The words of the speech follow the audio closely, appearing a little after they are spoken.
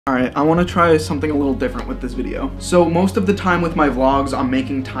Alright, I want to try something a little different with this video. So most of the time with my vlogs, I'm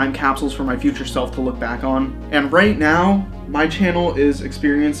making time capsules for my future self to look back on. And right now, my channel is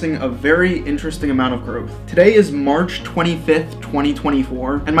experiencing a very interesting amount of growth. Today is March 25th,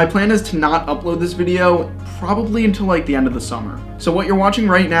 2024, and my plan is to not upload this video probably until like the end of the summer. So what you're watching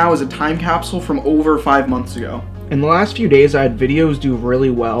right now is a time capsule from over 5 months ago. In the last few days, I had videos do really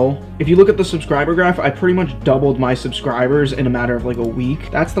well. If you look at the subscriber graph, I pretty much doubled my subscribers in a matter of like a week.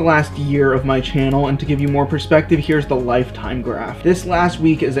 That's the last year of my channel, and to give you more perspective, here's the lifetime graph. This last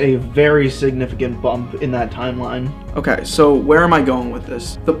week is a very significant bump in that timeline. Okay, so where am I going with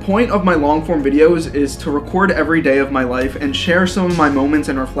this? The point of my long-form videos is to record every day of my life and share some of my moments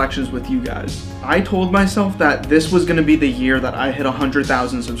and reflections with you guys. I told myself that this was gonna be the year that I hit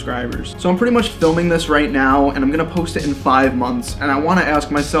 100,000 subscribers. So I'm pretty much filming this right now, and I'm gonna post it in 5 months, and I wanna ask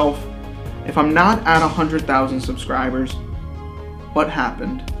myself, if I'm not at 100,000 subscribers, what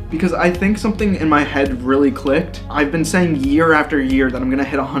happened? Because I think something in my head really clicked. I've been saying year after year that I'm gonna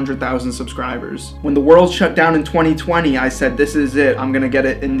hit 100,000 subscribers. When the world shut down in 2020, I said, this is it. I'm gonna get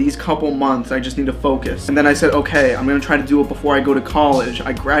it in these couple months. I just need to focus. And then I said, okay, I'm gonna try to do it before I go to college.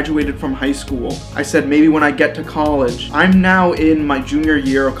 I graduated from high school. I said, maybe when I get to college. I'm now in my junior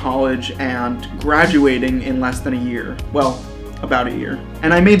year of college and graduating in less than a year. Well, about a year.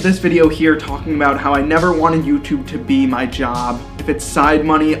 And I made this video here talking about how I never wanted YouTube to be my job. If it's side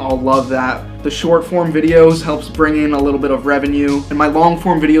money, I'll love that. The short form videos helps bring in a little bit of revenue, and my long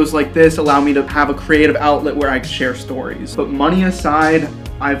form videos like this allow me to have a creative outlet where I can share stories. But money aside,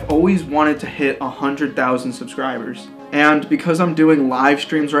 I've always wanted to hit 100,000 subscribers. And because I'm doing live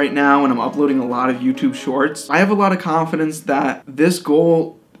streams right now and I'm uploading a lot of YouTube shorts, I have a lot of confidence that this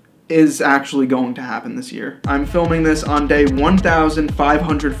goal is actually going to happen this year. I'm filming this on day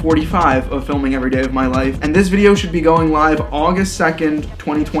 1,545 of filming every day of my life, and this video should be going live August 2nd,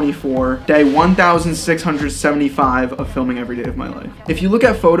 2024, day 1,675 of filming every day of my life. If you look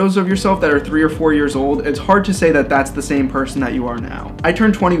at photos of yourself that are 3 or 4 years old, it's hard to say that that's the same person that you are now. I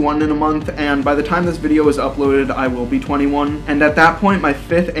turned 21 in a month, and by the time this video is uploaded, I will be 21, and at that point, my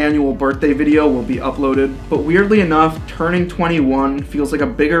 5th annual birthday video will be uploaded. But weirdly enough, turning 21 feels like a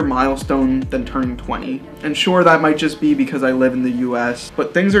bigger milestone than turning 20. And sure, that might just be because I live in the US,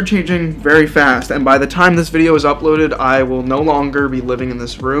 but things are changing very fast, and by the time this video is uploaded, I will no longer be living in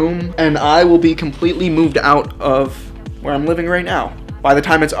this room, and I will be completely moved out of where I'm living right now. By the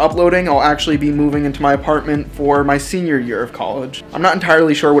time it's uploading, I'll actually be moving into my apartment for my senior year of college. I'm not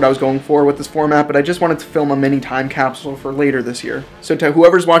entirely sure what I was going for with this format, but I just wanted to film a mini time capsule for later this year. So to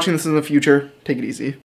whoever's watching this in the future, take it easy.